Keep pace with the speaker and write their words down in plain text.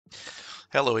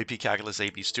Hello, AP Calculus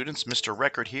AB students. Mr.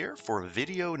 Record here for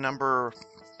video number,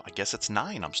 I guess it's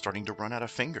 9. I'm starting to run out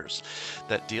of fingers.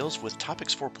 That deals with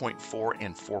topics 4.4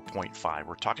 and 4.5.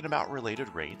 We're talking about related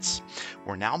rates.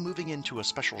 We're now moving into a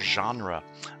special genre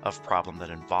of problem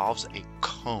that involves a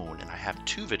cone. And I have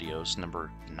two videos,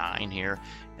 number 9 here,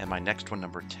 and my next one,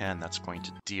 number 10, that's going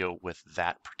to deal with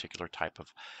that particular type of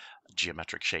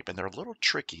geometric shape, and they're a little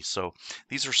tricky. So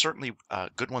these are certainly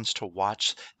good ones to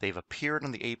watch. They've appeared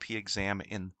on the AP exam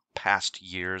in past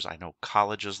years. I know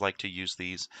colleges like to use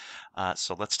these.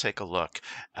 So let's take a look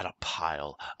at a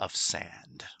pile of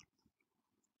sand.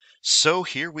 So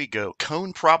here we go.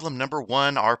 Cone problem number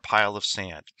 1, our pile of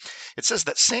sand. It says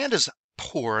that sand is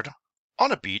poured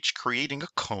on a beach, creating a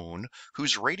cone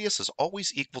whose radius is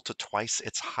always equal to twice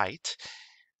its height.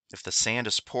 If the sand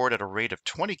is poured at a rate of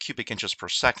 20 cubic inches per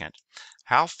second,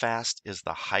 how fast is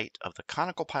the height of the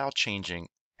conical pile changing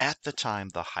at the time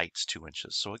the height's 2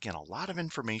 inches? So again, a lot of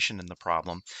information in the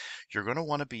problem. You're going to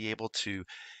want to be able to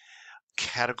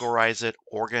categorize it,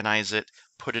 organize it,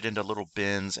 put it into little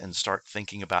bins, and start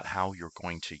thinking about how you're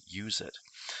going to use it.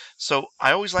 So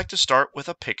I always like to start with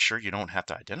a picture. You don't have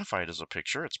to identify it as a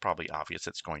picture. It's probably obvious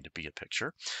it's going to be a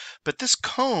picture. But this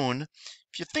cone,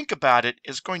 if you think about it,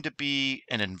 is going to be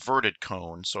an inverted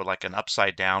cone, so like an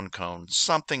upside down cone,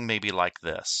 something maybe like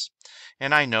this.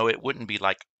 And I know it wouldn't be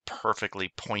like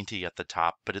perfectly pointy at the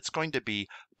top, but it's going to be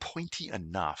pointy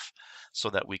enough so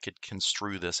that we could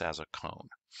construe this as a cone.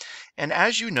 And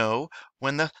as you know,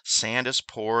 when the sand is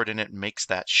poured and it makes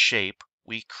that shape,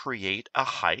 we create a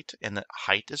height, and that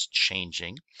height is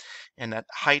changing, and that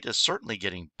height is certainly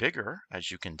getting bigger,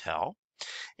 as you can tell,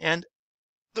 and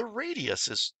the radius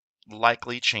is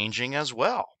likely changing as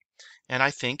well, and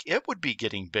I think it would be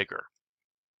getting bigger.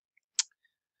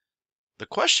 The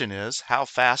question is, how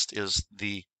fast is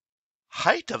the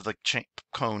height of the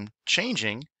cone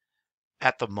changing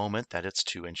at the moment that it's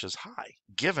 2 inches high,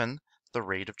 given the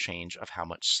rate of change of how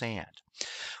much sand?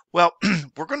 Well,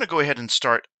 we're going to go ahead and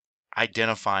start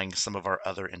identifying some of our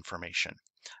other information.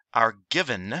 Our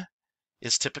given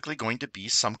is typically going to be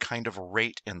some kind of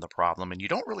rate in the problem, and you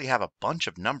don't really have a bunch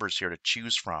of numbers here to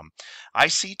choose from. I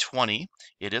see 20,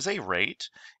 it is a rate,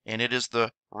 and it is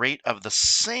the rate of the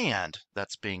sand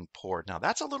that's being poured. Now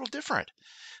that's a little different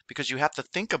because you have to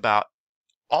think about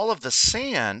all of the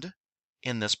sand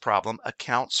in this problem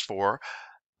accounts for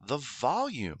the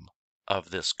volume of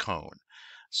this cone.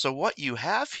 So what you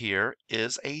have here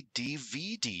is a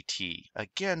dV dt.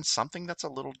 Again, something that's a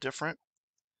little different.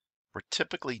 We're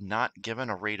typically not given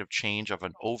a rate of change of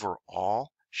an overall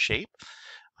shape,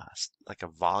 like a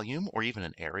volume or even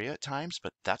an area at times,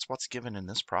 but that's what's given in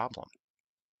this problem.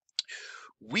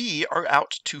 We are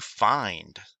out to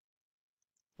find,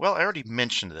 well, I already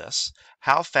mentioned this,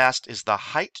 how fast is the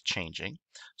height changing?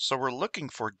 So we're looking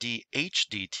for dH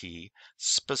dt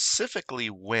specifically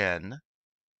when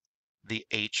the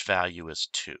h value is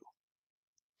 2.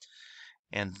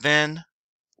 And then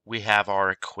we have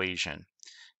our equation.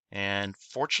 And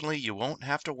fortunately, you won't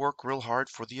have to work real hard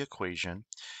for the equation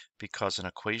because an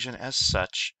equation as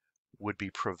such would be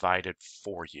provided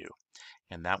for you.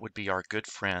 And that would be our good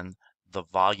friend, the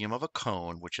volume of a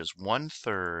cone, which is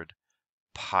 1/3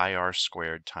 pi r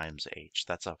squared times h.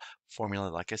 That's a formula,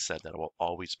 like I said, that will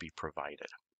always be provided.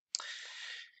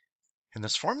 And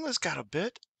this formula's got a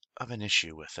bit of an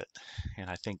issue with it. And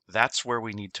I think that's where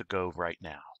we need to go right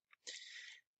now.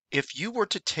 If you were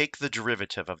to take the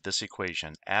derivative of this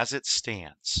equation as it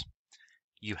stands,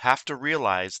 you have to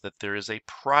realize that there is a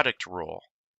product rule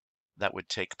that would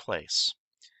take place.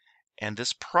 And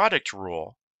this product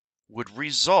rule would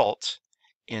result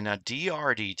in a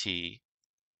dr dt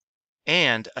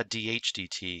and a dH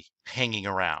dt hanging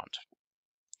around.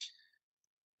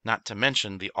 Not to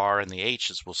mention the r and the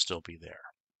h's will still be there.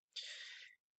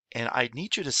 And I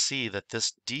need you to see that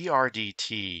this dr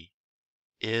dt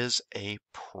is a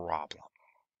problem.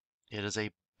 It is a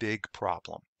big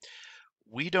problem.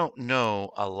 We don't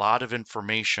know a lot of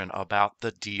information about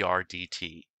the dr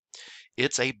dt.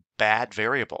 It's a bad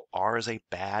variable. R is a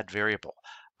bad variable.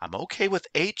 I'm okay with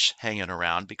h hanging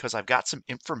around because I've got some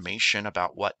information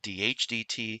about what dH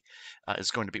dt is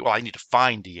going to be. Well, I need to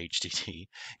find dH dt,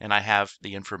 and I have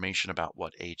the information about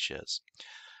what h is.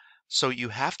 So you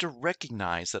have to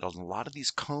recognize that on a lot of these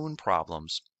cone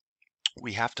problems,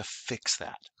 we have to fix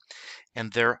that.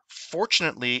 And there,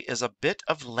 fortunately, is a bit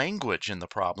of language in the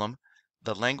problem.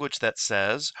 The language that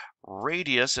says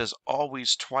radius is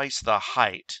always twice the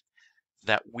height,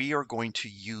 that we are going to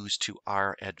use to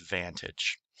our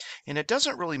advantage. And it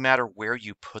doesn't really matter where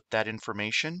you put that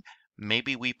information.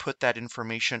 Maybe we put that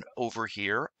information over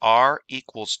here. R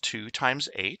equals 2 times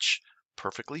h,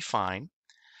 perfectly fine.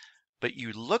 but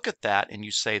you look at that and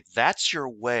you say, that's your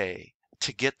way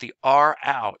to get the R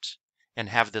out and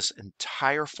have this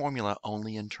entire formula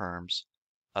only in terms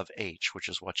of H, which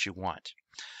is what you want.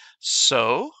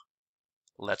 So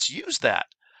let's use that.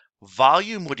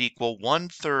 Volume would equal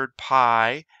 1/3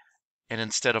 pi, and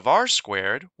instead of R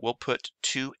squared, we'll put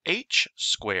 2H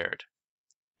squared.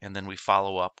 And then we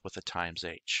follow up with a times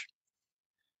H.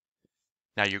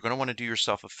 Now you're going to want to do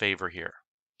yourself a favor here.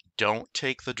 Don't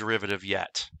take the derivative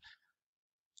yet.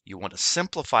 You want to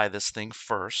simplify this thing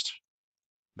first,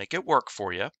 make it work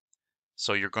for you.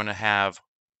 So you're going to have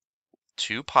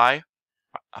 1/3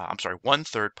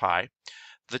 pi.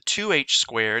 The 2h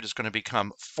squared is going to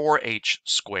become 4h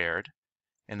squared,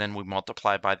 and then we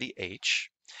multiply by the h.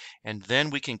 And then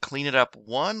we can clean it up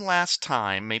one last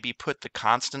time, maybe put the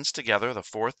constants together, the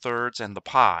 4/3 and the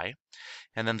pi,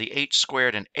 and then the h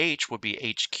squared and h would be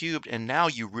h cubed, and now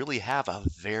you really have a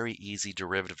very easy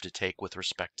derivative to take with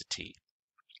respect to t.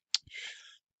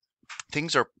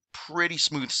 Things are pretty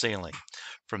smooth sailing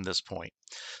from this point.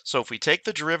 So if we take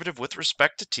the derivative with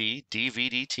respect to t, dv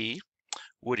dt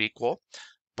would equal,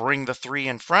 bring the 3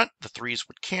 in front, the 3's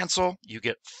would cancel, you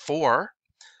get 4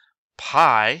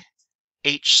 pi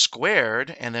h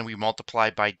squared, and then we multiply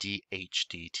by dh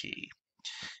dt.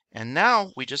 And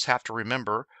now we just have to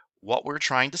remember what we're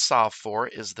trying to solve for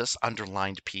is this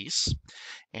underlined piece,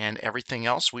 and everything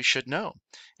else we should know.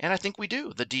 And I think we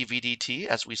do. The dv dt,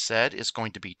 as we said, is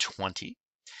going to be 20,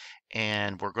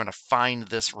 and we're going to find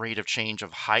this rate of change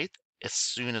of height as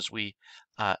soon as we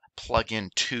plug in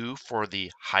 2 for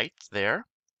the height there.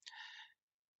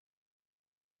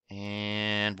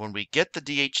 And when we get the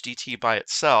dh dt by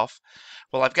itself,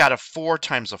 well, I've got a 4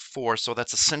 times a 4, so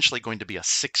that's essentially going to be a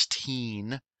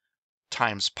 16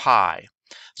 times pi.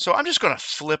 So I'm just going to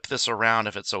flip this around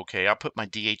if it's okay. I'll put my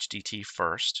dh dt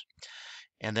first,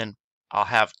 and then I'll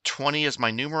have 20 as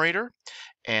my numerator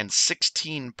and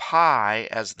 16 pi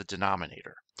as the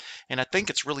denominator. And I think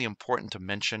it's really important to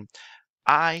mention,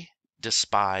 I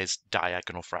despise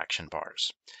diagonal fraction bars.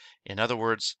 In other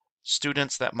words,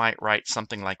 students that might write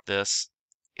something like this,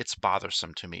 it's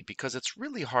bothersome to me because it's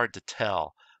really hard to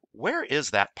tell, where is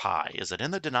that pi? Is it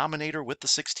in the denominator with the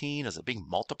 16? Is it being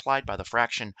multiplied by the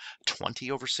fraction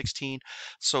 20 over 16?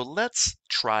 So let's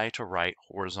try to write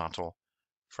horizontal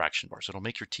fraction bars. It'll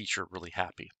make your teacher really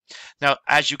happy. Now,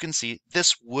 as you can see,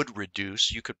 this would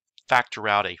reduce. You could factor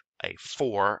out a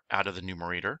 4 out of the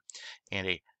numerator and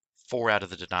a 4 out of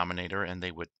the denominator, and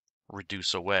they would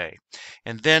reduce away.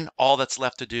 And then all that's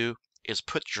left to do is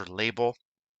put your label.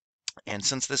 And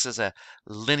since this is a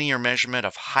linear measurement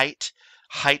of height,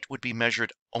 height would be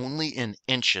measured only in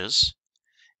inches.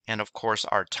 And of course,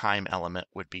 our time element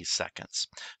would be seconds.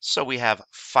 So we have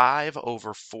 5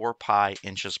 over 4 pi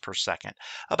inches per second,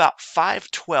 about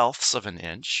 5/12 of an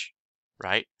inch,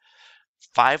 right?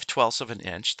 5/12 of an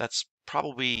inch, that's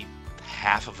probably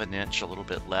half of an inch, a little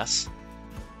bit less,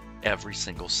 every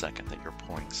single second that you're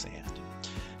pouring sand.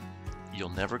 You'll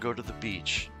never go to the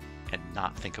beach and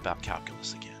not think about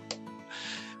calculus again.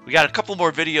 We got a couple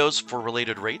more videos for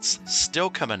related rates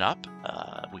still coming up.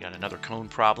 We got another cone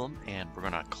problem, and we're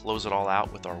going to close it all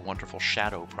out with our wonderful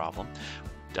shadow problem.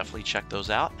 Definitely check those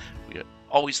out. We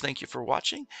always thank you for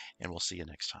watching, and we'll see you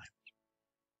next time.